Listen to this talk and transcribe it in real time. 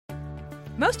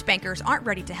Most bankers aren't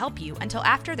ready to help you until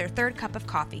after their third cup of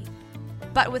coffee.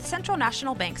 But with Central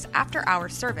National Bank's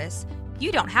after-hours service,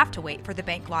 you don't have to wait for the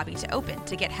bank lobby to open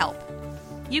to get help.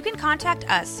 You can contact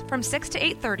us from 6 to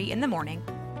 8:30 in the morning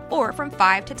or from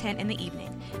 5 to 10 in the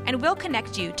evening, and we'll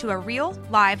connect you to a real,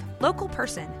 live, local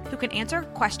person who can answer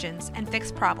questions and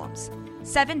fix problems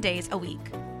 7 days a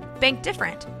week. Bank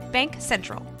different. Bank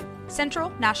Central. Central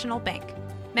National Bank.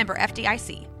 Member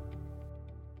FDIC.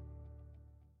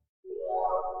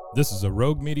 This is a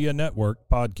Rogue Media Network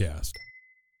podcast.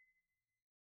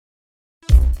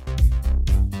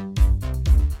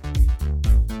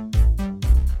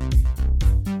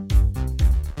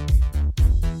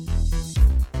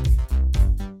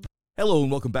 Hello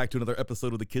and welcome back to another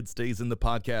episode of The Kid Stays in the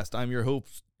Podcast. I'm your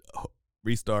host.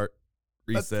 Restart.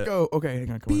 Reset. Let's go. Okay,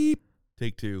 hang on. Come Beep.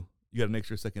 Take two. You got an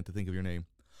extra second to think of your name.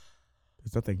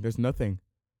 on. There's nothing.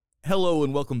 Hello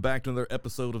and welcome back to another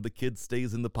episode of The Kid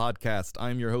Stays in the Podcast.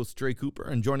 I'm your host, Trey Cooper,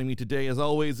 and joining me today, as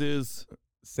always, is...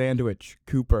 Sandwich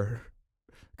Cooper.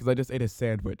 Because I just ate a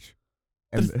sandwich.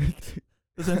 And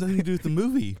This has nothing to do with the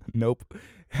movie. Nope. It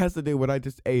has to do with what I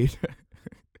just ate.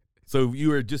 So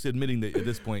you are just admitting that at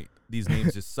this point, these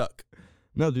names just suck.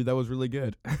 No, dude, that was really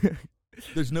good.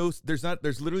 There's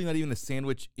literally not even a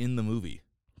sandwich in the movie.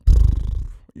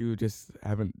 You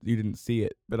didn't see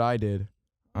it, but I did.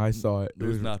 I saw it.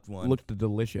 There's not one. Looked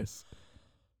delicious.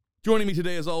 Joining me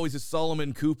today, as always, is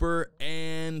Solomon Cooper,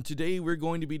 and today we're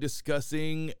going to be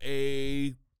discussing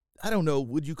I don't know,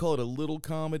 would you call it a little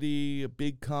comedy, a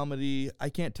big comedy? I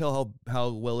can't tell how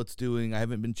well it's doing. I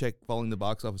haven't been following the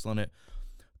box office on it,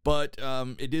 but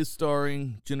it is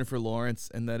starring Jennifer Lawrence,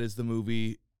 and that is the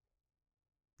movie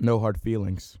No Hard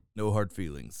Feelings. No Hard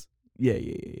Feelings. Yeah.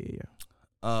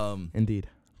 Indeed.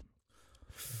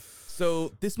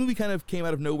 So this movie kind of came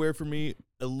out of nowhere for me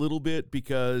a little bit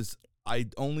because I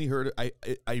only heard I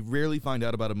rarely find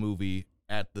out about a movie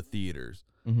at the theaters.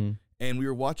 Mm-hmm. And we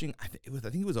were watching, I think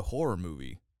it was a horror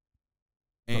movie.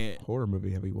 And What horror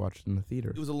movie have we watched in the theater?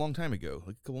 it was a long time ago,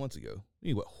 like a couple months ago.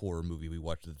 You know what horror movie we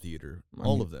watched at the theater?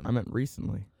 All of them. I meant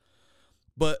recently.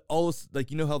 But all this, like,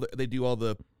 you know how they do all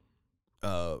the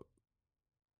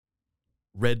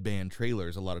red band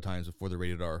trailers a lot of times before the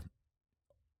rated R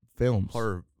Films.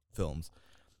 horror films.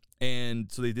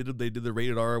 And so they did the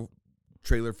rated R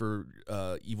trailer for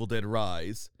Evil Dead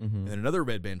Rise. Mm-hmm. And then another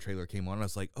red band trailer came on, and I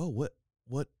was like, oh,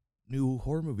 what new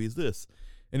horror movie is this?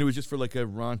 And it was just for like a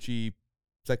raunchy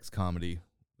sex comedy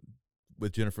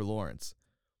with Jennifer Lawrence.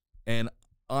 And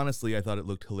honestly, I thought it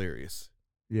looked hilarious.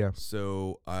 Yeah.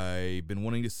 So I've been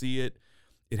wanting to see it.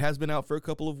 It has been out for a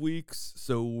couple of weeks,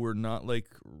 so we're not like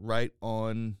right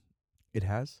on. It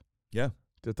has? Yeah.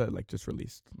 Did that just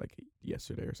released like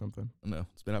yesterday or something? No,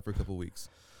 it's been out for a couple of weeks.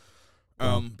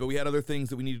 Wow. But we had other things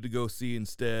that we needed to go see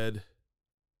instead.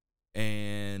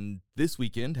 And this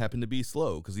weekend happened to be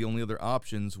slow because the only other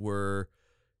options were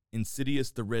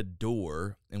Insidious: The Red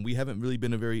Door, and we haven't really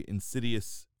been a very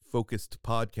Insidious-focused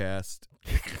podcast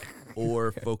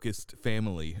or focused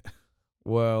family.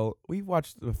 Well, we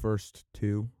watched the first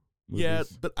two movies. Yeah,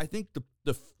 but I think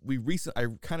I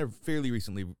kind of fairly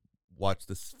recently watched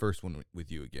this first one with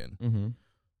you again.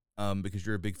 Mm-hmm. Because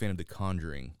you're a big fan of The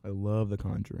Conjuring I love The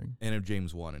Conjuring. and of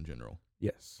James Wan in general.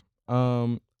 Yes.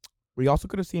 We also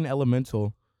could have seen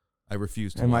Elemental, I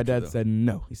refused to and my watch it, dad though. said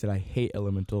no. He said, I hate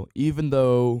Elemental, even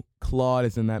though Claude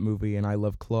is in that movie, and I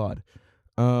love Claude.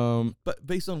 But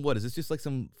based on what? Is this just like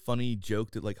some funny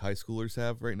joke that like high schoolers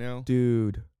have right now?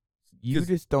 Dude, you 'Cause-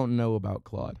 just don't know about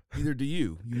Claude. Neither do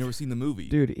you. You've never seen the movie.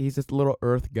 Dude, he's this little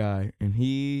earth guy, and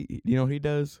you know what he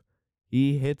does?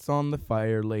 He hits on the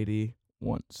fire lady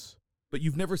once. But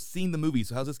you've never seen the movie,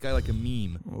 so how's this guy like a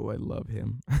meme? Oh, I love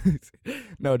him.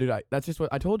 No, dude, that's just what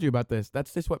I told you about this.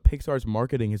 That's just what Pixar's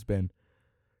marketing has been.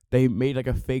 They made like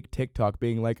a fake TikTok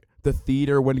being like the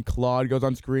theater when Claude goes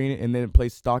on screen and then it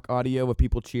plays stock audio of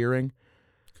people cheering.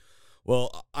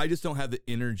 Well, I just don't have the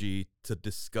energy to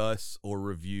discuss or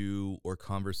review or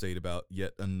conversate about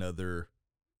yet another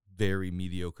very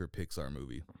mediocre Pixar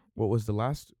movie. When's the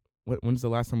last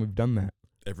time we've done that?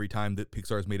 Every time that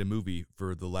Pixar's made a movie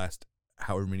for the last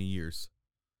however many years.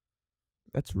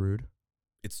 That's rude.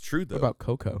 It's true, though. What about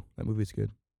Coco? That movie's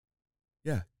good.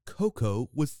 Yeah, Coco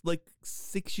was like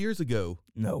 6 years ago.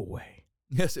 No way.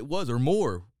 Yes, it was, or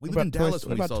more. We What lived in about Dallas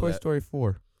when we saw Toy that. Story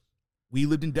 4? We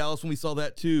lived in Dallas when we saw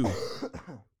that, too.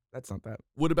 That's not that.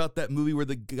 What about that movie where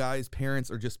the guy's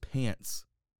parents are just pants?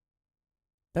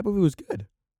 That movie was good.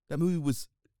 That movie was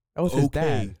That was his okay.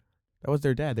 dad. That was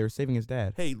their dad. They were saving his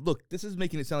dad. Hey, look, this is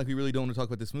making it sound like we really don't want to talk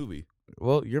about this movie.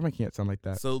 Well, you're making it sound like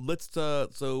that. So let's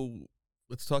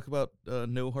let's talk about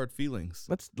No Hard Feelings.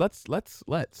 Let's.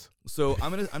 So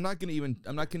I'm not gonna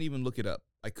even look it up.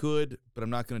 I could, but I'm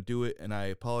not gonna do it, and I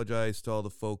apologize to all the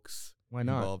folks Why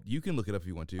not? involved. You can look it up if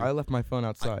you want to. I left my phone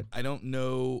outside. I don't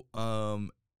know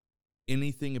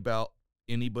anything about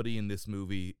anybody in this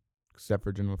movie Except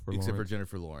for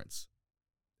Jennifer Lawrence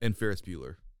and Ferris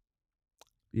Bueller.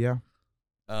 Yeah.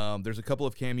 There's a couple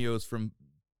of cameos from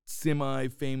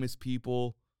semi-famous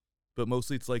people, but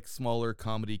mostly it's like smaller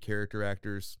comedy character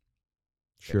actors.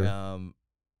 Sure.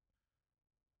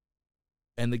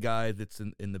 And the guy that's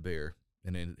in The Bear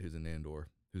and who's in Andor,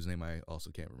 whose name I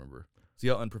also can't remember. See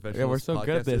how unprofessional? Yeah, we're this so good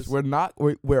at podcast this.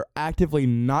 is? We're actively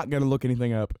not gonna look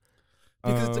anything up.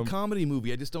 Because it's a comedy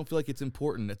movie. I just don't feel like it's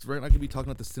important. We're not going to be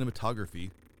talking about the cinematography.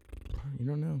 You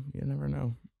don't know. You never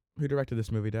know. Who directed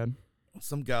this movie, Dad?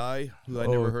 Some guy who I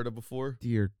never heard of before.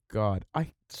 Dear God.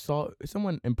 I saw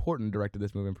someone important directed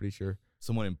this movie, I'm pretty sure.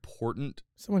 Someone important?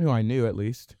 Someone who I knew, at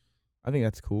least. I think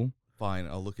that's cool. Fine,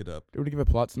 I'll look it up. Do you want to give a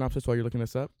plot synopsis while you're looking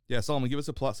this up? Yeah, Solomon, give us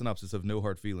a plot synopsis of No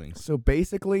Hard Feelings. So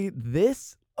basically,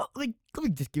 this... let me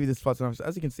just give you this plot synopsis.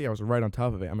 As you can see, I was right on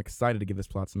top of it. I'm excited to give this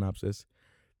plot synopsis.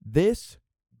 This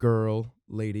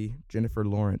lady, Jennifer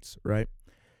Lawrence, right?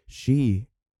 She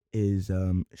is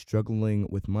struggling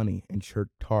with money, and her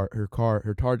tar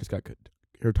just got code.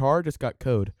 Her tar just got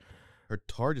code.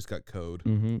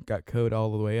 Got code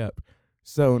all the way up.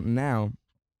 So now,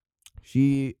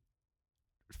 these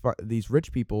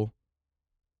rich people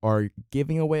are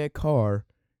giving away a car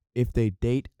if they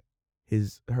date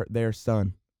their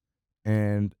son,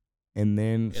 and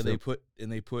then they put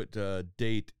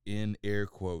date in air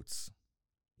quotes.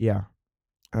 Yeah,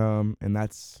 and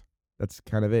that's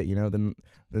kind of it, you know. Then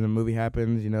the movie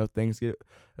happens, you know. Things get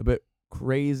a bit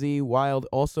crazy, wild.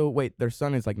 Also, wait, their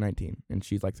son is like 19 and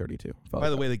she's like 32. By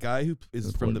the way, the guy who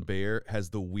is from The Bear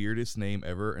has the weirdest name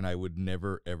ever, and I would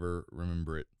never ever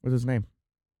remember it. What's his name?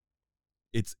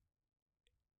 It's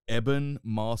Eben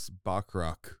Moss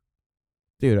Bachrach.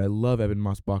 Dude, I love Eben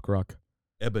Moss Bachrach.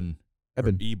 Eben.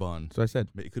 Ebon. So I said.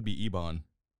 It could be Ebon.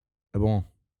 Ebon.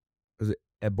 Is it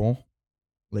Ebon?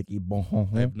 Like Ebon?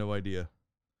 I have no idea.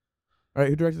 All right,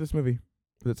 who directed this movie?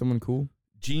 Was it someone cool?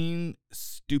 Gene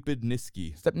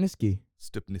Stupnitsky. Stupnitsky.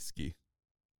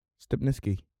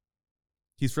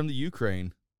 He's from the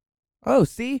Ukraine. Oh,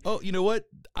 see? Oh, you know what?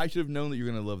 I should have known that you're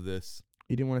going to love this.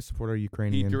 You didn't want to support our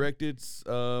Ukrainian. He directed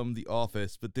The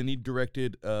Office, but then he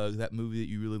directed that movie that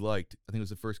you really liked. I think it was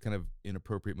the first kind of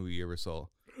inappropriate movie you ever saw.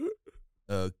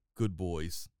 Good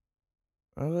Boys.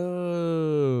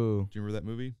 Oh. Do you remember that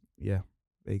movie? Yeah,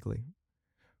 vaguely.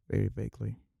 Very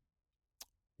vaguely.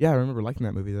 Yeah, I remember liking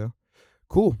that movie, though.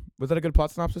 Cool. Was that a good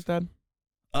plot synopsis, Dad?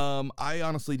 I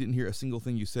honestly didn't hear a single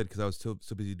thing you said because I was so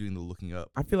busy doing the looking up.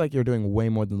 I feel like you're doing way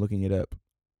more than looking it up.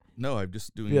 No, I'm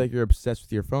just doing... I feel like you're obsessed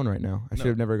with your phone right now. I should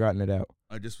have never gotten it out.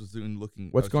 I just was doing looking...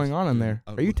 What's going on in there?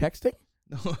 Are you texting?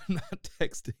 No, I'm not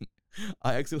texting.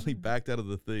 I accidentally backed out of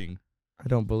the thing. I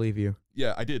don't believe you.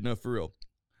 Yeah, I did. No, for real.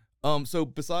 So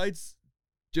besides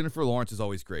Jennifer Lawrence is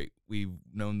always great. We've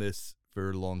known this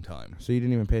for a long time. So you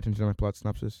didn't even pay attention to my plot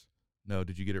synopsis? No,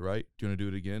 did you get it right? Do you want to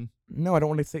do it again? No, I don't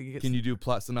want to say... Can you do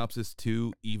plot synopsis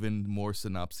 2, even more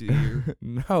synopsis here?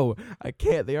 No, I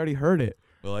can't. They already heard it.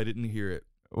 Well, I didn't hear it.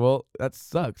 Well, that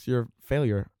sucks. You're a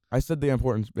failure. I said the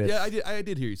important bit. Yeah, I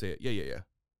did hear you say it. Yeah.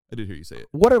 I did hear you say it.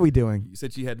 What are we doing? You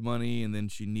said she had money, and then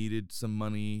she needed some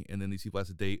money, and then these people had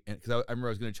to date. And because I remember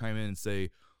I was going to chime in and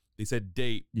say, they said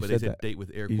date, but they said date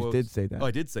with air quotes. You did say that. Oh,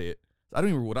 I did say it. I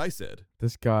don't even remember what I said.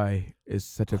 This guy is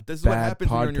such a This is bad what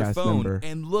happens when you're on your podcast phone. member.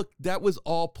 And look, that was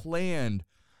all planned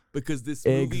because this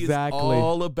movie Exactly. is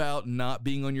all about not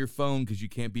being on your phone because you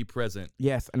can't be present.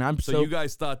 Yes, and I'm So you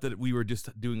guys thought that we were just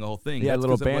doing a whole thing. Yeah, That's a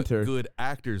little 'cause of banter. What good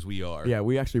actors we are. Yeah,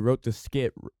 we actually wrote the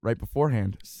skit right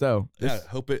beforehand. So, Yeah,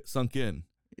 hope it sunk in.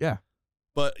 Yeah.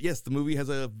 But yes, the movie has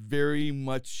a very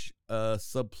much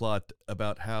subplot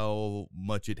about how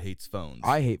much it hates phones.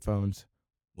 I hate phones.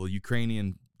 Well,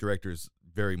 Ukrainian directors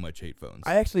very much hate phones.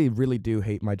 I actually really do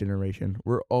hate my generation.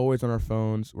 We're always on our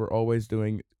phones. We're always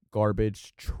doing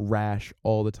garbage, trash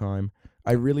all the time.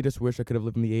 I really just wish I could have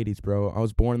lived in the 80s, bro. I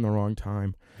was born in the wrong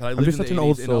time. But I I'm lived just in such the an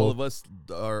old 80s, and all soul. of us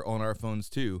are on our phones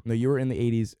too. No, you were in the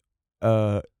 80s.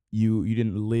 You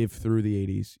didn't live through the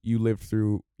 80s. You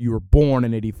were born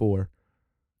in 84.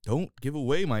 Don't give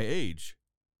away my age.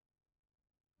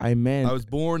 I meant I was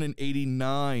born in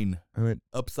 89. I meant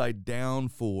Upside down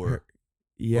 4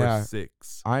 yeah. or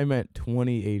 6. I meant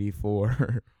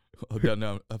 2084. Oh,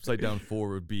 no, upside down 4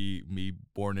 would be me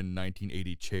born in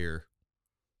 1980 chair.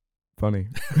 Funny.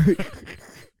 It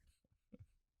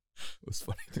was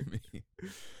funny to me.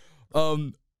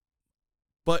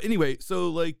 But anyway, so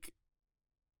like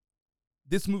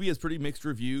this movie has pretty mixed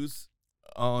reviews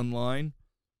online.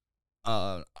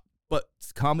 But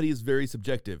comedy is very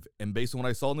subjective, and based on what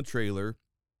I saw in the trailer,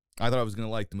 I thought I was going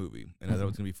to like the movie, and I thought it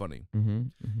was going to be funny.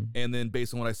 And then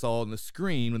based on what I saw on the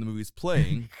screen when the movie's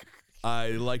playing, I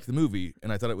liked the movie,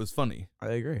 and I thought it was funny. I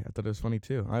agree. I thought it was funny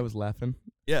too. I was laughing.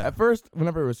 Yeah. At first,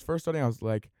 whenever it was first starting, I was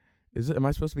like, am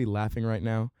I supposed to be laughing right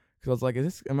now? Because I was like,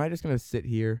 am I just going to sit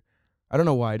here? I don't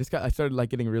know why. I started like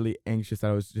getting really anxious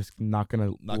that I was just not going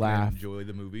to laugh. Enjoy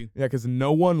the movie. Yeah, because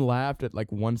no one laughed at like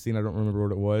one scene. I don't remember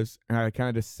what it was. And I kind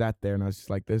of just sat there and I was just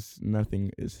like,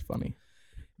 nothing is funny.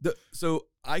 So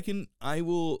I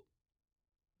will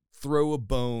throw a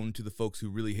bone to the folks who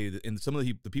really hated it. And some of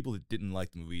the people that didn't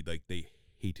like the movie, like they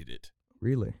hated it.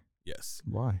 Really? Yes.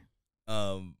 Why?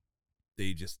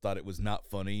 They just thought it was not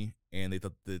funny. And they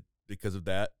thought that because of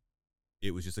that,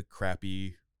 it was just a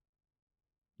crappy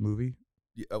movie.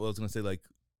 Yeah, I was going to say like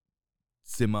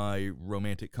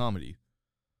semi-romantic comedy.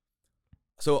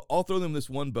 So I'll throw them this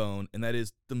one bone, and that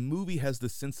is the movie has the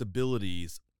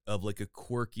sensibilities of like a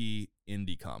quirky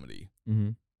indie comedy.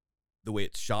 The way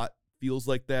it's shot feels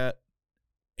like that,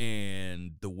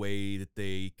 and the way that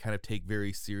they kind of take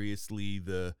very seriously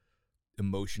the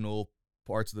emotional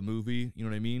parts of the movie, you know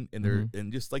what I mean? And they're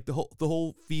and just like the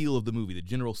whole feel of the movie, the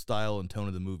general style and tone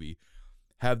of the movie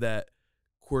have that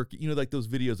quirky, you know, like those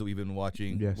videos that we've been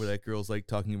watching where that girl's like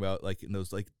talking about like in those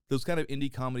kind of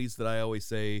indie comedies that I always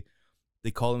say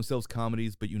they call themselves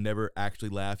comedies, but you never actually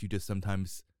laugh. You just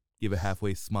sometimes give a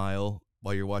halfway smile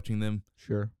while you're watching them.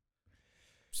 Sure.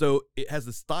 So it has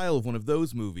the style of one of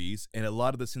those movies and a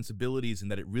lot of the sensibilities in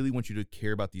that it really wants you to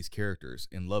care about these characters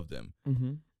and love them.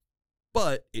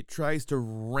 But it tries to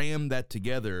ram that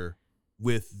together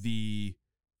with the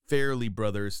Farrelly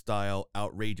Brothers style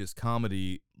outrageous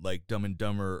comedy like Dumb and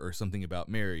Dumber or Something About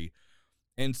Mary.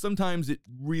 And sometimes it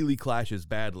really clashes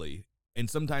badly. And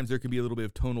sometimes there can be a little bit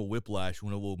of tonal whiplash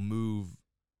when it will move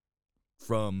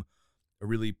from a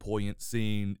really poignant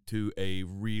scene to a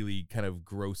really kind of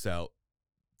gross out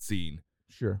scene.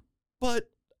 Sure. But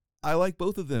I like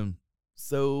both of them.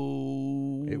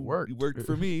 So it worked. It worked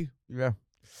for me. Yeah.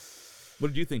 What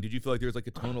did you think? Did you feel like there was like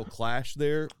a tonal clash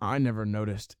there? I never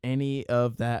noticed any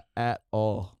of that at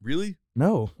all. Really?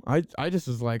 No. I just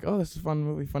was like, oh, this is a fun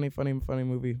movie, funny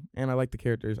movie. And I like the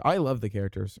characters. I love the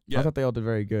characters. Yeah. I thought they all did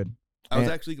very good. I was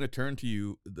actually going to turn to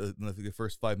you the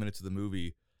first 5 minutes of the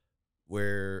movie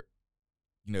where,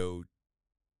 you know,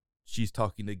 she's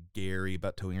talking to Gary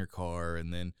about towing her car,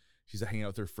 and then she's hanging out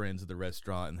with her friends at the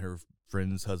restaurant, and her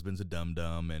friend's husband's a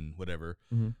dum-dum and whatever.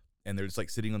 And they're just like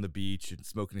sitting on the beach and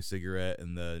smoking a cigarette,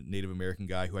 and the Native American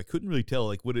guy, who I couldn't really tell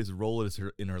like what his role is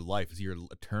in her life. Is he her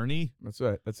attorney? That's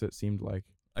what it seemed like.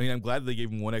 I mean, I'm glad they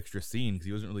gave him one extra scene because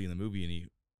he wasn't really in the movie, and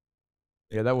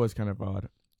yeah, that was kind of odd.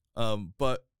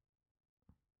 But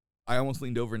I almost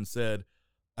leaned over and said,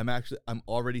 I'm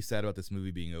already sad about this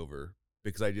movie being over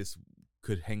because I just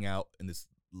could hang out in this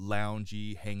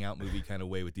loungy hangout movie kind of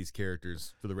way with these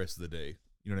characters for the rest of the day.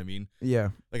 You know what I mean? Yeah.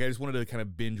 Like I just wanted to kind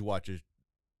of binge watch a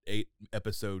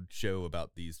 8-episode show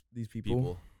about these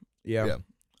people. Yeah.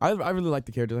 I really like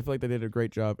the characters. I feel like they did a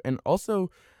great job. And also,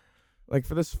 like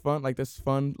for this fun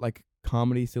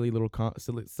comedy, silly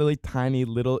tiny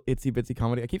little itsy bitsy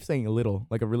comedy. I keep saying little,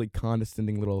 like a really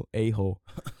condescending little a-hole.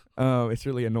 It's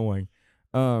really annoying.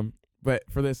 But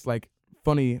for this like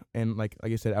funny and like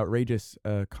you said, outrageous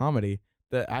comedy,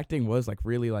 the acting was like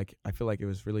really like I feel like it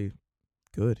was really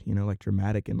good. You know, like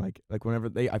dramatic and like whenever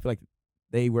I feel like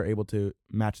they were able to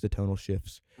match the tonal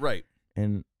shifts. Right.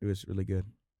 And it was really good.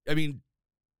 I mean,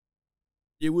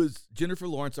 it was Jennifer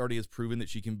Lawrence already has proven that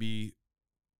she can be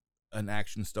an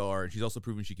action star, and she's also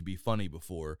proven she can be funny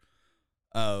before.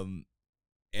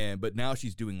 But now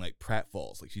she's doing like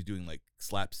pratfalls, like she's doing like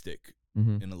slapstick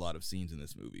in a lot of scenes in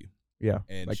this movie. Yeah.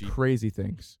 And like crazy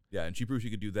things. Yeah, and she proved she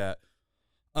could do that.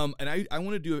 And I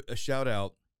want to do a shout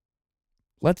out.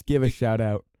 Let's give a shout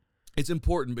out. It's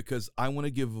important because I want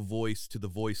to give a voice to the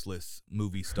voiceless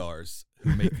movie stars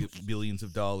who make billions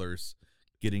of dollars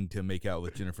getting to make out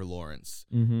with Jennifer Lawrence.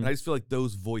 And I just feel like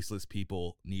those voiceless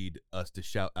people need us to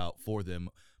shout out for them,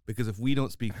 because if we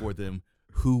don't speak for them,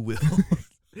 who will?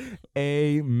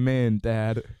 Amen,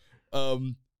 Dad.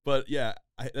 But yeah,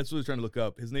 that's what I was trying to look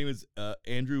up. His name is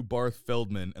Andrew Barth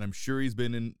Feldman, and I'm sure he's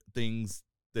been in things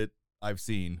that I've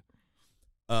seen.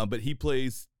 But he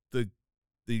plays the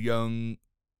young,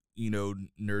 you know,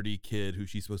 nerdy kid who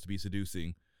she's supposed to be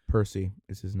seducing. Percy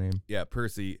is his name. Yeah,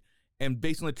 Percy. And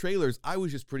based on the trailers, I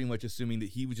was just pretty much assuming that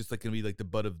he was just like going to be like the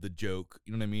butt of the joke,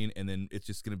 you know what I mean? And then it's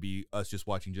just going to be us just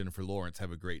watching Jennifer Lawrence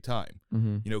have a great time,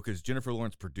 you know, because Jennifer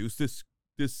Lawrence produced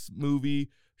this movie.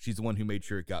 She's the one who made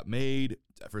sure it got made.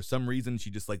 For some reason,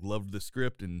 she just like loved the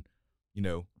script and, you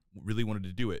know, really wanted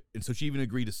to do it. And so she even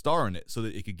agreed to star in it so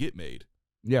that it could get made.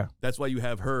 Yeah. That's why you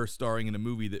have her starring in a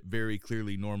movie that very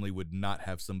clearly normally would not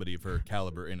have somebody of her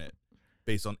caliber in it,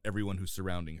 based on everyone who's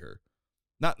surrounding her.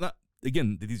 Not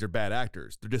again, these are bad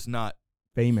actors. They're just not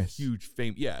Famous. huge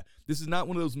fame. Yeah. This is not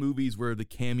one of those movies where the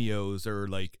cameos are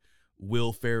like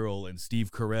Will Ferrell and Steve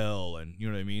Carell and you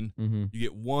know what I mean? Mm-hmm. You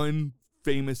get one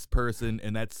famous person,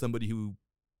 and that's somebody who,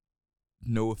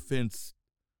 no offense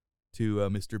to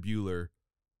Mr. Bueller,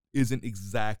 isn't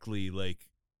exactly like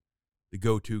the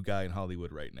go-to guy in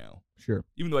Hollywood right now. Sure.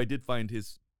 Even though I did find he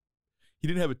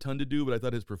didn't have a ton to do, but I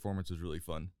thought his performance was really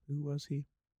fun. Who was he?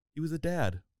 He was a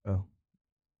dad, Oh.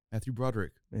 Matthew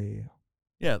Broderick. Yeah.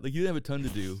 Yeah, like he didn't have a ton to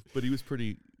do, but he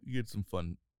had some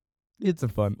fun It's a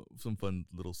fun.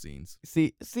 little scenes.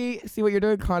 See what you're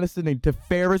doing, condescending to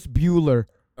Ferris Bueller.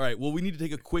 All right, well, we need to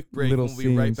take a quick break, Little and we'll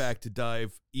be right scenes. back to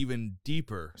dive even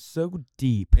deeper So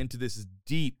deep. into this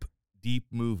deep, deep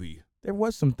movie. There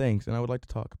was some things, and I would like to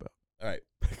talk about. All right.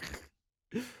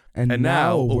 And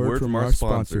now a word from our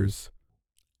sponsors.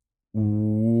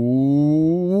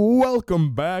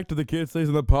 Welcome back to the Kid Stays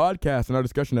in the Podcast and our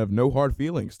discussion of No Hard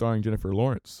Feelings, starring Jennifer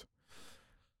Lawrence.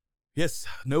 Yes,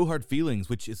 No Hard Feelings,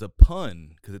 which is a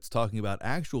pun because it's talking about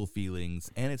actual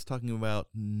feelings and it's talking about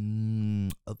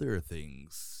other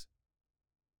things.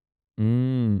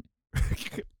 For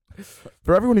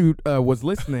everyone who was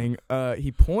listening,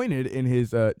 he pointed in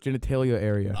his genitalia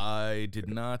area. I did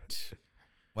not.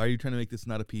 Why are you trying to make this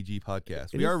not a PG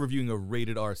podcast? It We are is- reviewing a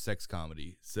rated R sex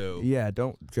comedy, so Yeah,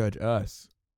 don't judge us.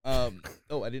 I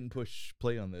didn't push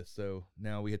play on this, so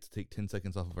now we have to take 10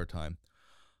 seconds off of our time.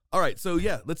 All right, so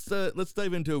yeah, let's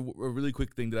dive into a really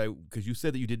quick thing because you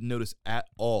said that you didn't notice at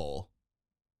all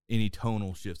any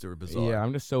tonal shifts that were bizarre. Yeah,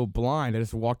 I'm just so blind. I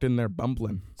just walked in there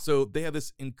bumbling. So they have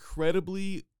this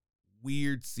incredibly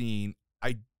weird scene.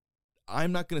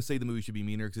 I'm not gonna say the movie should be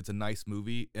meaner because it's a nice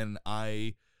movie, and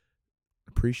I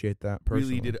Appreciate that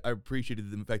personally. I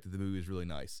appreciated the fact that the movie was really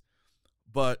nice,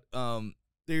 but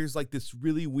there's like this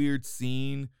really weird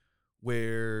scene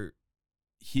where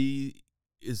he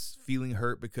is feeling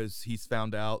hurt because he's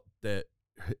found out that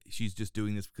she's just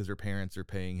doing this because her parents are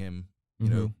paying him. You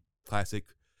know, classic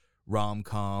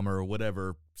rom-com or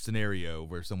whatever scenario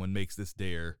where someone makes this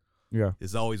dare. Yeah.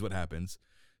 Is always what happens.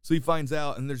 So he finds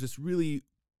out, and there's this really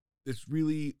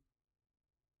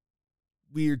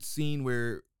weird scene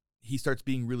where he starts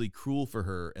being really cruel for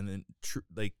her, and then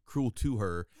cruel to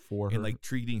her, For her. and like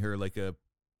treating her like a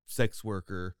sex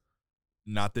worker.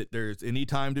 Not that there's any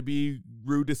time to be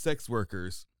rude to sex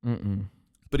workers,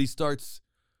 but he starts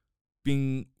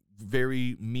being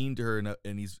very mean to her,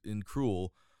 and he's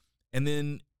cruel, and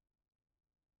then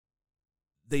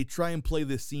they try and play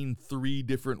this scene 3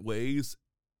 different ways.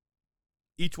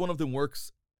 Each one of them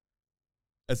works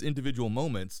as individual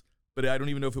moments, but I don't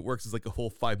even know if it works as like a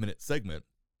whole 5-minute segment.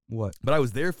 What? But I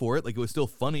was there for it. Like, it was still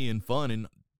funny and fun and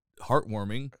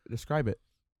heartwarming. Describe it.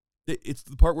 It's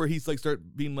the part where he's like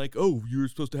start being like, "Oh, you're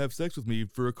supposed to have sex with me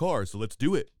for a car, so let's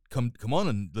do it. Come on,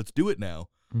 and let's do it now."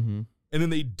 Mm-hmm. And then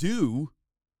they do,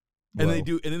 and Whoa. they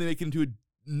do, and then they make it into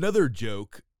another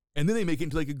joke, and then they make it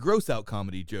into like a gross out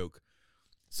comedy joke.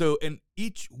 So, and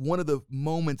each one of the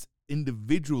moments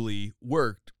individually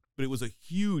worked, but it was a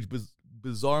huge,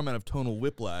 bizarre amount of tonal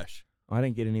whiplash. I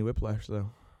didn't get any whiplash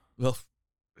though. Well,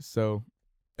 So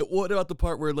what about the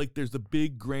part where like there's the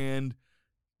big grand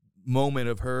moment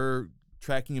of her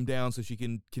tracking him down so she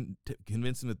can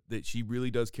convince him that she really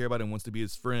does care about him, wants to be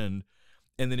his friend,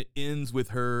 and then it ends with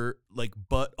her like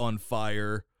butt on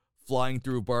fire, flying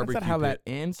through a barbecue that's not how pit.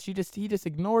 that ends. He just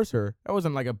ignores her. That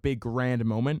wasn't like a big grand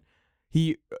moment.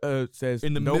 He says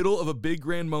In the nope. middle of a big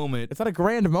grand moment. It's not a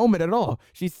grand moment at all.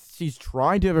 She's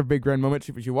trying to have a big grand moment.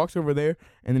 She walks over there,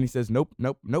 and then he says, nope.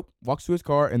 Walks to his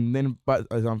car, and then butt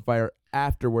is on fire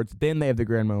afterwards. Then they have the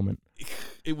grand moment.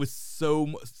 It was so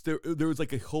much. There was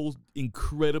like a whole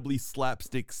incredibly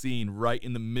slapstick scene right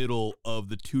in the middle of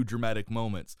the 2 dramatic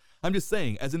moments. I'm just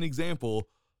saying, as an example,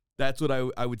 that's what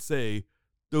I would say.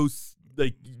 Those,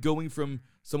 like, going from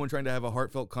someone trying to have a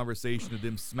heartfelt conversation to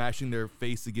them smashing their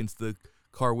face against the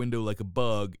car window like a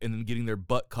bug and then getting their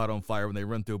butt caught on fire when they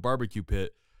run through a barbecue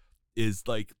pit is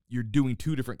like you're doing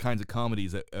 2 different kinds of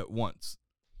comedies at once.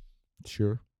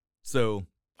 Sure. So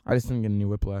I just didn't get any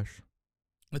whiplash.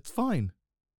 it's fine.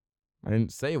 I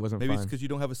didn't say it wasn't Maybe it's fine. because you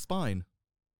don't have a spine.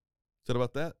 Is that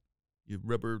about that? You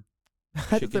rubber.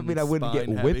 That doesn't mean I wouldn't get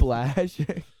spine having- whiplash.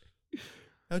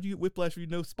 How'd you get whiplash with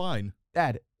no spine?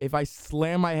 Dad, if I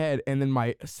slam my head and then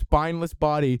my spineless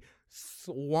body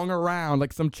swung around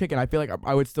like some chicken, I feel like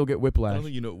I would still get I whiplash. don't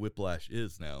think you know what whiplash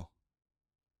is now.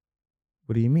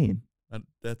 What do you mean?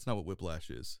 That's not what whiplash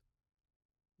is.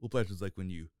 Whiplash is like when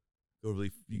you go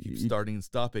really, you keep You- starting and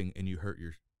stopping, and you hurt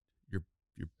your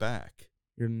back.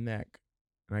 Your neck,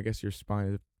 and I guess your spine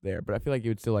is there, but I feel like it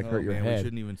would still like hurt your man, We head.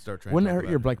 shouldn't even start trying. Wouldn't to it talk hurt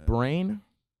your about like brain?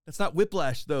 That's not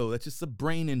whiplash though. That's just a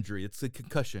brain injury. It's a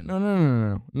concussion.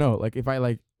 No. Like if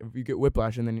you get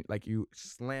whiplash and then like you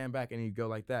slam back and you go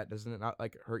like that, doesn't it not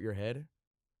like hurt your head?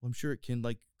 Well, I'm sure it can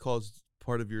like cause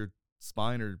part of your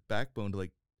spine or backbone to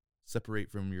like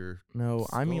separate from your. No,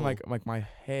 I mean skull. like my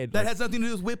head. That like, has nothing to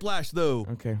do with whiplash though.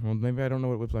 Okay, well maybe I don't know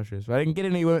what whiplash is, but I didn't get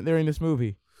any during this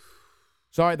movie.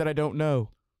 Sorry that I don't know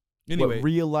Anyway, what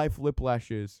real life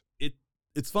whiplash is.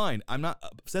 it's fine. I'm not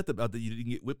upset about that you didn't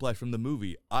get whiplash from the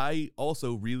movie. I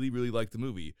also really, really liked the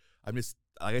movie. I'm just,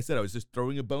 like I said, I was just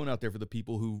throwing a bone out there for the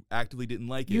people who actively didn't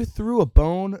like You it. threw a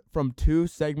bone from 2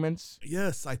 segments.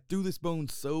 Yes, I threw this bone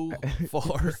so far.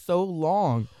 For so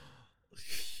long.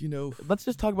 You know, Let's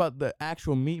just talk about the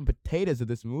actual meat and potatoes of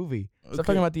this movie. Stop Okay.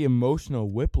 talking about the emotional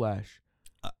whiplash.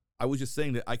 I was just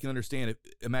saying that I can understand.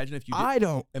 Imagine if you did, I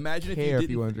don't imagine care if if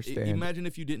you you didn't understand. Imagine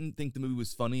if you didn't think the movie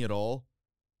was funny at all,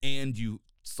 and you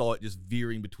saw it just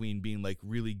veering between being like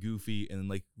really goofy and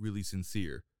like really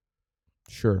sincere.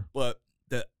 Sure. But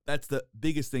that's the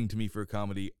biggest thing to me for a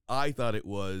comedy. I thought it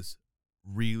was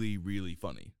really, really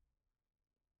funny.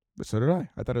 But so did I.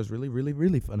 I thought it was really, really,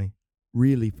 really funny.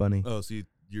 Really funny. Oh, so you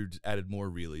just added more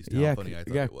reallys to Yeah, how funny I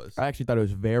thought it was. I actually thought it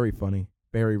was very funny.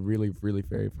 Very, really, really,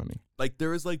 very funny. Like there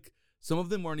was like some of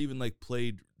them weren't even like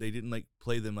played. They didn't like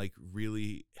play them like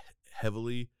really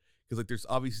heavily because like there's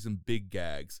obviously some big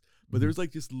gags, but Mhm. there's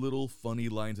like just little funny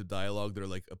lines of dialogue that are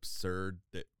like absurd.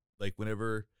 That like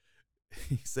whenever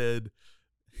he said,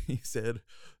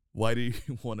 "Why do you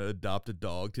want to adopt a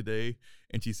dog today?"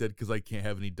 and she said, "Because I can't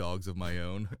have any dogs of my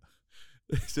own."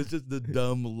 It's just the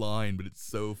dumb line, but it's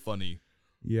so funny.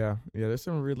 Yeah. There's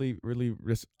some really, really.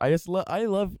 I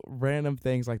love random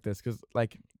things like this because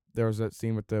like there was that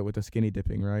scene with the skinny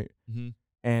dipping, right? Mm-hmm.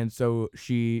 And so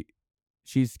she's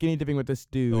skinny dipping with this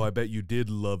dude. Oh, I bet you did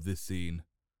love this scene.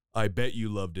 I bet you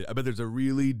loved it. I bet there's a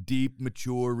really deep,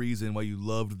 mature reason why you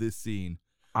loved this scene.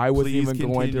 I wasn't Please even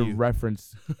going to continue.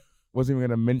 reference, wasn't even going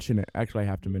to mention it. Actually, I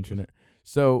have to mention it.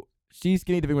 So she's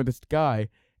skinny dipping with this guy,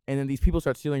 and then these people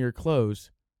start stealing her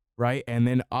clothes, right? And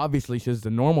then obviously she does the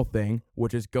normal thing,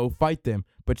 which is go fight them.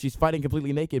 But she's fighting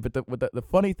completely naked. But the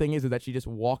funny thing is that she just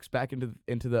walks back into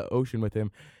the ocean with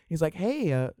him. He's like,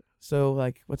 hey, so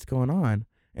like, what's going on?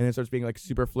 And then starts being like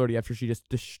super flirty after she just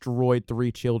destroyed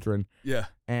 3 children. Yeah.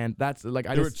 And that's like,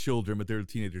 They were children, but they're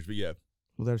teenagers. But yeah.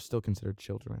 well, they're still considered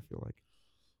children, I feel like.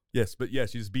 Yes, but yeah,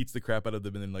 she just beats the crap out of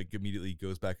them and then like immediately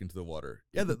goes back into the water.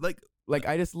 Yeah, Like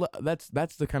I just that's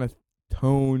the kind of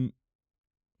tone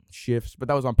shifts, but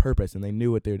that was on purpose, and they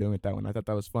knew what they were doing with that one. I thought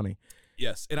that was funny.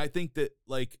 yes. And I think that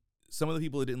like some of the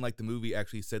people that didn't like the movie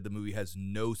actually said the movie has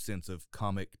no sense of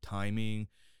comic timing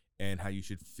and how you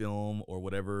should film or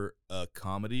whatever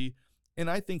comedy. And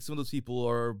I think some of those people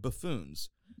are buffoons.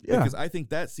 Yeah, Because I think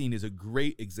that scene is a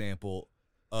great example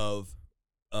of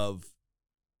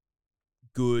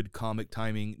good comic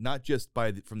timing, not just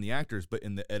from the actors, but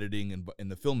in the editing and in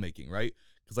the filmmaking, right?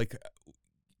 Because like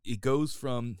it goes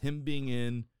from him being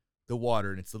in the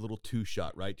water and it's a little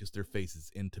 2-shot, right? Just their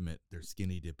faces intimate, they're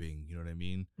skinny dipping, you know what I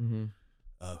mean? mm-hmm.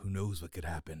 Who knows what could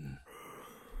happen?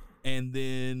 And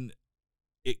then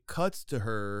it cuts to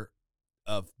her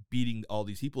of beating all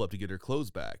these people up to get her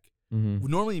clothes back. Mm-hmm.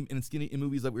 Normally in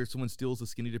movies like where someone steals the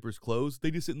skinny dipper's clothes,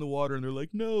 they just sit in the water and they're like,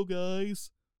 "No,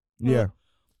 guys." Yeah,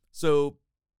 So,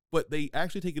 but they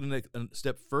actually take it a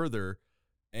step further,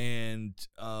 and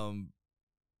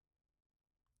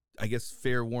I guess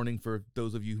fair warning for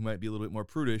those of you who might be a little bit more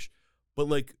prudish, but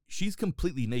like she's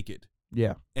completely naked,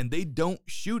 yeah, and they don't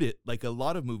shoot it like a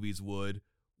lot of movies would,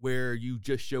 where you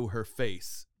just show her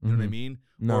face. You know what I Mhm. mean?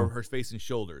 No. Or her face and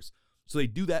shoulders. So they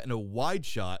do that in a wide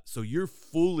shot, so you're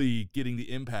fully getting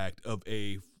the impact of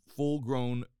a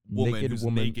full-grown woman Naked who's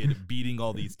woman. naked beating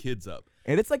all these kids up.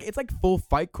 and it's like full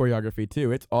fight choreography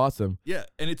too. It's awesome. Yeah,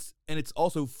 and it's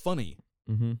also funny.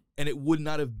 Mm-hmm. And it would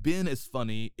not have been as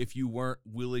funny if you weren't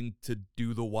willing to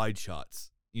do the wide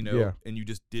shots, you know, Yeah. and you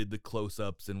just did the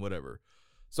close-ups and whatever.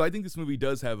 So I think this movie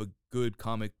does have a good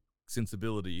comic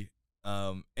sensibility.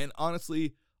 And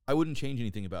honestly, I wouldn't change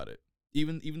anything about it.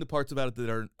 Even the parts about it that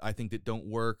are, I think, that don't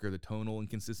work, or the tonal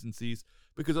inconsistencies,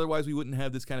 because otherwise we wouldn't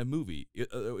have this kind of movie.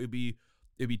 It'd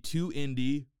be too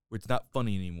indie where it's not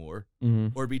funny anymore,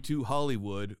 Mm-hmm. or it'd be too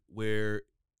Hollywood where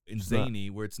It's not- zany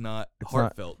where it's not it's not-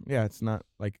 heartfelt. Yeah, it's not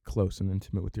like close and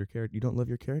intimate with your character. You don't love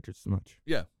your characters as much.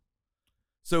 Yeah.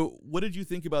 So what did you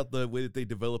think about the way that they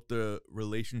developed the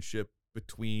relationship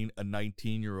between a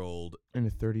 19-year-old And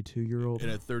a 32-year-old.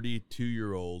 and a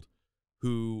 32-year-old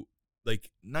who,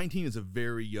 like, 19 is a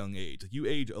very young age. Like, you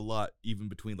age a lot even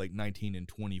between, like, 19 and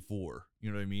 24.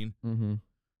 You know what I mean?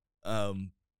 Mm-hmm.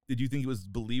 Did you think it was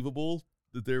believable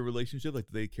that their relationship, like,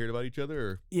 they cared about each other?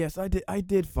 Or? Yes, I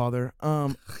did, Father.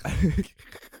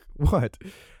 What?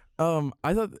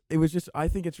 I thought it was just. I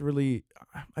think it's really.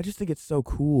 I just think it's so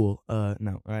cool.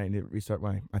 No, I need to restart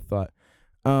my thought.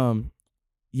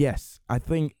 Yes, I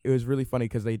think it was really funny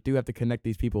because they do have to connect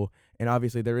these people, and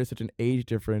obviously there is such an age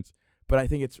difference. But I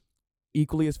think it's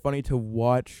equally as funny to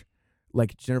watch,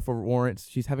 like, Jennifer Lawrence.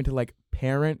 She's having to, like,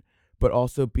 parent, but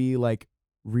also be, like,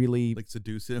 really, Like,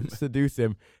 seduce him? seduce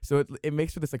him. So it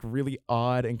makes for this, like, really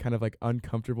odd and kind of, like,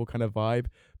 uncomfortable kind of vibe,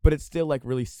 but it's still, like,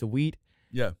 really sweet.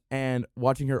 Yeah. And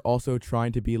watching her also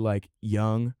trying to be, like,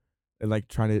 young and, like,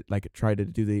 try to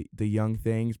do the young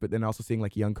things, but then also seeing,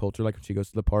 like, young culture, like when she goes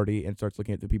to the party and starts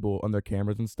looking at the people on their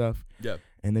cameras and stuff. Yeah.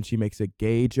 And then she makes a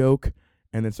gay joke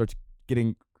and then starts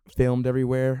getting filmed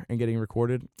everywhere and getting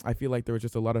recorded. I feel like there was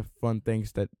just a lot of fun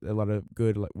things, that a lot of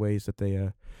good, like, ways that they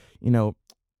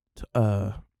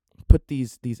put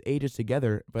these ages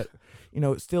together, but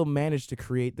still managed to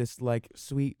create this, like,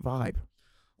 sweet vibe.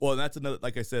 Well, and that's another,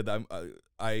 like I said,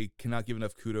 I cannot give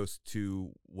enough kudos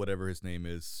to whatever his name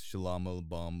is, Shalamo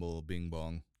Bomble Bing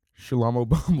Bong. Shalamo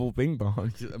Bumble Bing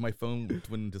Bong. My phone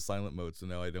went into silent mode, so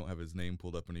now I don't have his name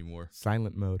pulled up anymore.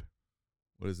 Silent mode.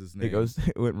 What is his name?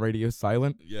 It went radio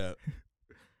silent. Yeah.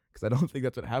 Because I don't think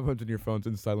that's what happens when your phone's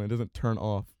in silent. It doesn't turn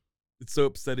off. It's so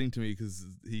upsetting to me because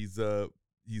he's the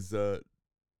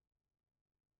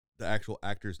actual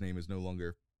actor's name is no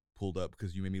longer pulled up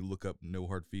because you made me look up No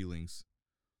Hard Feelings.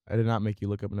 I did not make you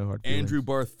look up No Hard Feelings. Andrew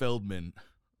Barth Feldman.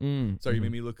 Sorry, you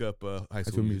made me look up High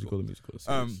School Musical. The musical.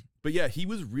 Series. But yeah, he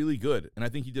was really good, and I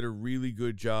think he did a really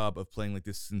good job of playing, like,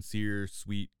 this sincere,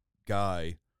 sweet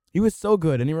guy. He was so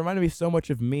good, and he reminded me so much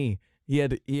of me. He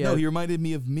reminded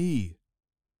me of me.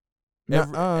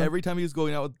 Every time he was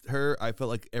going out with her, I felt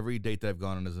like every date that I've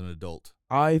gone on as an adult.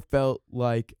 I felt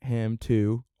like him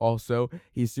too. Also,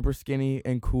 he's super skinny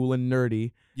and cool and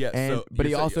nerdy. Yeah, but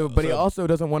he also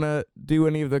doesn't want to do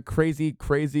any of the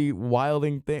crazy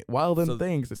wilding things.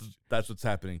 That's what's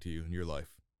happening to you in your life.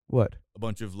 What? A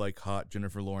bunch of, like, hot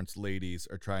Jennifer Lawrence ladies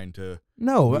are trying to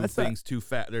move things too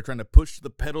fast. They're trying to push the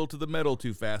pedal to the metal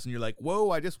too fast, and you're like, whoa,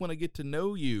 I just want to get to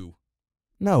know you.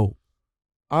 No,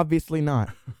 obviously not.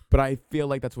 But I feel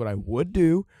like that's what I would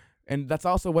do. And that's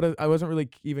also what I wasn't really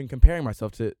even comparing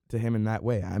myself to him in that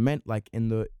way. I meant, like,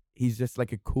 he's just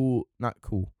like not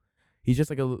cool. He's just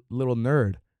like a little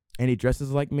nerd, and he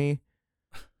dresses like me.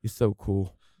 He's so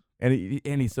cool. And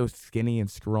he's so skinny and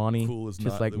scrawny. Cool is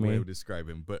just not like the me. way I would describe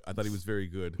him, but I thought he was very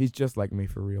good. He's just like me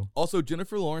for real. Also,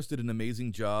 Jennifer Lawrence did an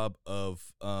amazing job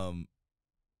of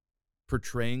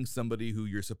portraying somebody who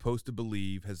you're supposed to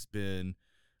believe has been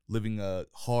living a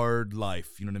hard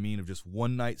life, you know what I mean, of just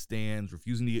one-night stands,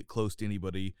 refusing to get close to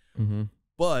anybody. Mm-hmm.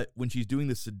 But when she's doing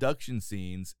the seduction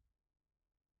scenes,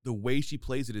 the way she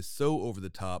plays it is so over the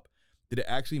top that it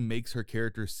actually makes her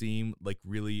character seem like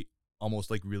really, almost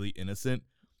like really innocent.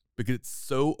 Because it's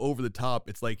so over the top,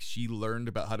 it's like she learned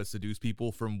about how to seduce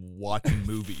people from watching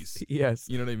movies. Yes.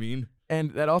 You know what I mean?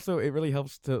 And that also, it really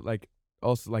helps to, like,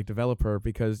 also, like, develop her,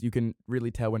 because you can really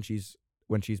tell when she's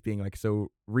being, like,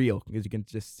 so real, because you can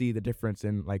just see the difference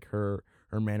in, like, her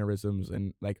mannerisms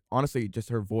and, like, honestly, just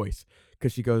her voice.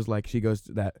 Because she goes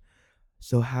to that,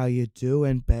 so how you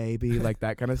doing, baby? Like,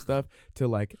 that kind of stuff, to,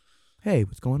 like, hey,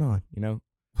 what's going on? You know?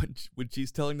 When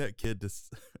she's telling that kid to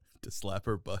slap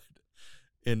her butt.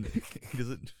 And he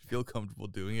doesn't feel comfortable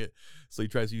doing it, so he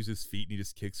tries to use his feet and he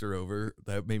just kicks her over.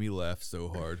 That made me laugh so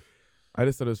hard. I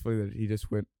just thought it was funny that he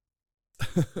just went,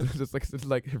 just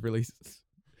like really.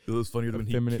 It was funnier than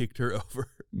when he kicked her over.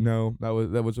 No, that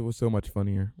was so much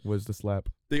funnier. Was the slap?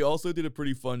 They also did a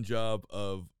pretty fun job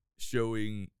of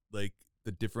showing, like,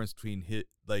 the difference between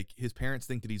his parents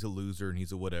think that he's a loser and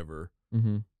he's a whatever.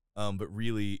 Mm-hmm. But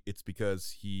really, it's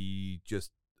because he has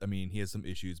some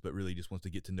issues, but really just wants to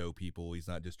get to know people. He's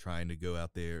not just trying to go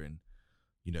out there and,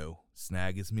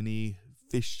 snag as many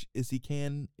fish as he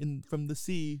can from the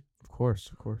sea. Of course.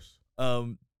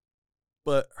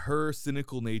 But her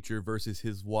cynical nature versus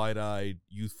his wide-eyed,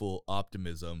 youthful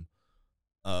optimism,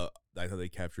 I thought they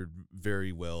captured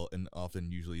very well, and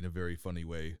often usually in a very funny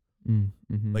way.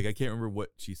 Mm-hmm. Like, I can't remember what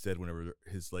she said whenever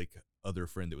his, like, other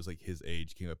friend that was, like, his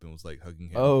age came up and was, like, hugging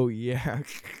him. Oh, yeah.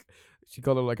 She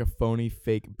called her, like, a phony,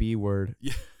 fake B word.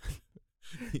 Yeah.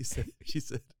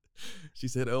 She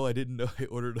said, oh, I didn't know I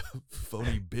ordered a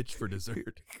phony bitch for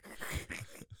dessert.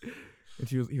 And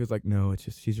he was like, no, it's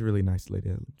just she's a really nice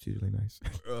lady. She's really nice.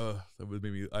 That would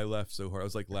make me. I laughed so hard. I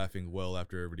was like laughing well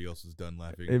after everybody else was done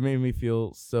laughing. It made me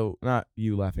feel so, not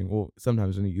you laughing. Well,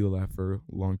 sometimes when you laugh for a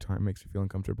long time, it makes you feel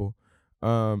uncomfortable.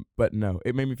 But no,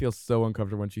 it made me feel so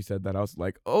uncomfortable when she said that. I was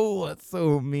like, oh, that's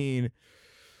so mean.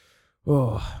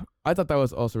 Oh, I thought that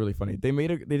was also really funny. They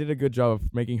did a good job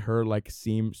of making her like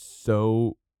seem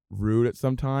so rude at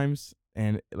sometimes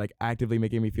and like actively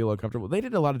making me feel uncomfortable. They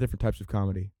did a lot of different types of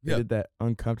comedy. They did that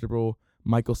uncomfortable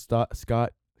Michael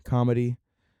Scott comedy,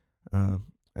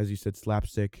 as you said,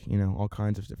 slapstick, all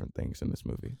kinds of different things in this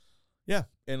movie. Yeah,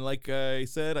 and like I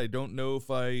said, I don't know if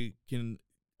I can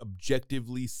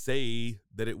objectively say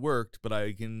that it worked, but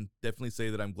I can definitely say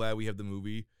that I'm glad we have the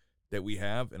movie that we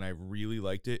have, and I really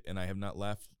liked it, and I have not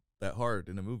laughed that hard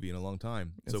in a movie in a long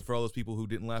time. So for all those people who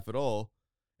didn't laugh at all,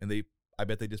 and I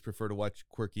bet they just prefer to watch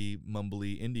quirky,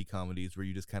 mumbly indie comedies where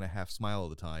you just kind of half smile all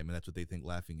the time, and that's what they think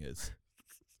laughing is.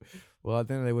 Well, I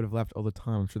think they would have laughed all the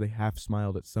time. I'm sure they half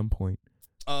smiled at some point.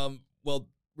 Well,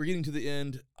 we're getting to the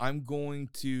end. I'm going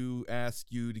to ask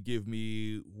you to give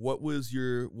me what was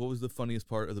the funniest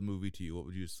part of the movie to you? What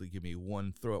would you just give me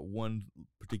throw out one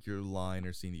particular line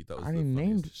or scene that you thought was the funniest? I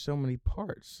named so many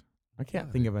parts. I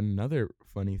can't think of another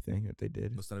funny thing that they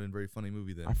did. Must not have been a very funny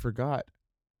movie then. I forgot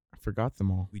them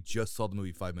all. We just saw the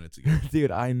movie 5 minutes ago. Dude,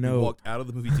 I know. We walked out of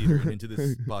the movie theater and into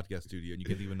this podcast studio, and you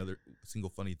can't think of another single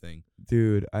funny thing.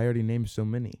 Dude, I already named so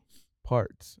many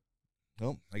parts.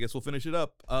 Well, I guess we'll finish it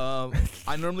up.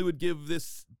 I normally would give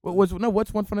this. What's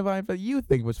one funny line that you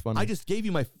think was funny? I just gave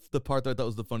you the part that I thought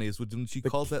was the funniest, when she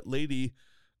calls that lady.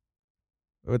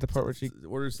 Or the part where she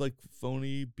orders like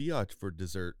phony biatch for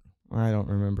dessert. I don't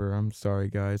remember. I'm sorry,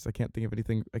 guys. I can't think of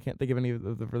anything. I can't think of any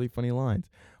of the really funny lines.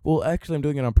 Well, actually, I'm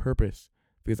doing it on purpose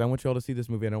because I want you all to see this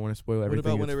movie. I don't want to spoil everything.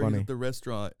 What about whenever funny. he's at the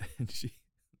restaurant and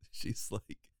she's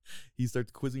like, he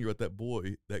starts quizzing her about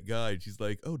that guy. And she's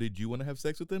like, "Oh, did you want to have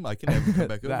sex with him? I can have him come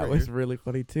back over." That was really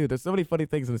funny too. There's so many funny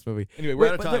things in this movie. Anyway, we're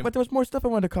out of time. But there was more stuff I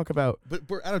wanted to talk about. But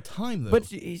we're out of time though. But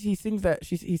he sings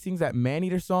that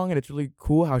Man-Eater song, and it's really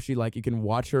cool how she you can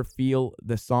watch her feel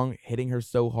the song hitting her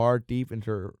so hard deep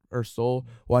into her soul,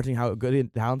 watching how good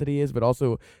and talented he is, but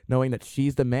also knowing that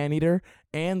she's the Man-Eater.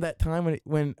 And that time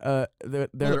when I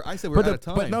said we're out of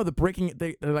time. But no,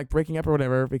 they're like breaking up or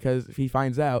whatever because he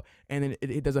finds out, and then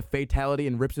it does a fatality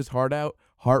and rips his heart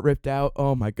ripped out.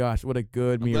 Oh my gosh, what a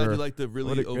good mirror! I'm glad you like the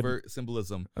really overt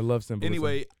symbolism. I love symbolism.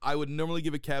 Anyway, I would normally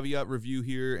give a caveat review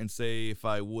here and say if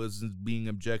I wasn't being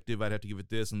objective, I'd have to give it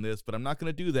this and this, but I'm not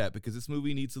going to do that because this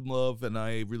movie needs some love, and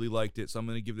I really liked it, so I'm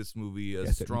going to give this movie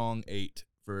a strong 8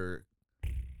 for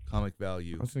comic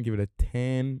value. I was going to give it a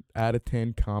 10 out of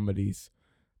 10 comedies.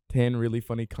 10 really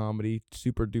funny comedy,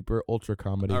 super duper ultra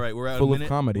comedy. All right, we're full of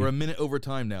comedy. We're a minute over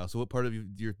time now. So what part of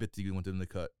your bit do you want them to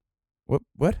cut? What?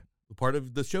 What part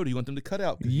of the show do you want them to cut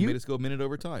out? Because you made us go a minute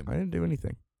over time. I didn't do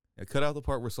anything. Yeah, cut out the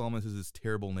part where Solomon says his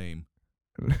terrible name.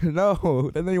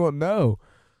 No, then they won't know.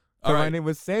 All right. My name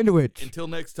was Sandwich. Until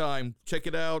next time, check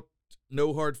it out.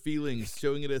 No Hard Feelings,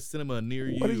 showing it at cinema near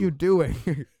you. What are you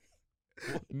doing?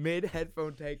 Mid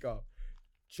headphone takeoff.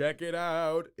 Check it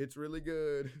out. It's really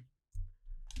good.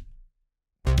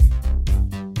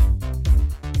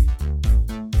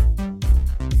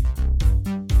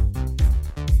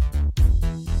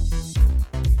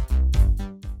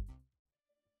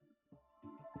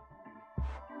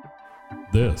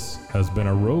 This has been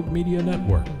a Rogue Media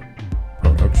Network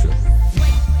production.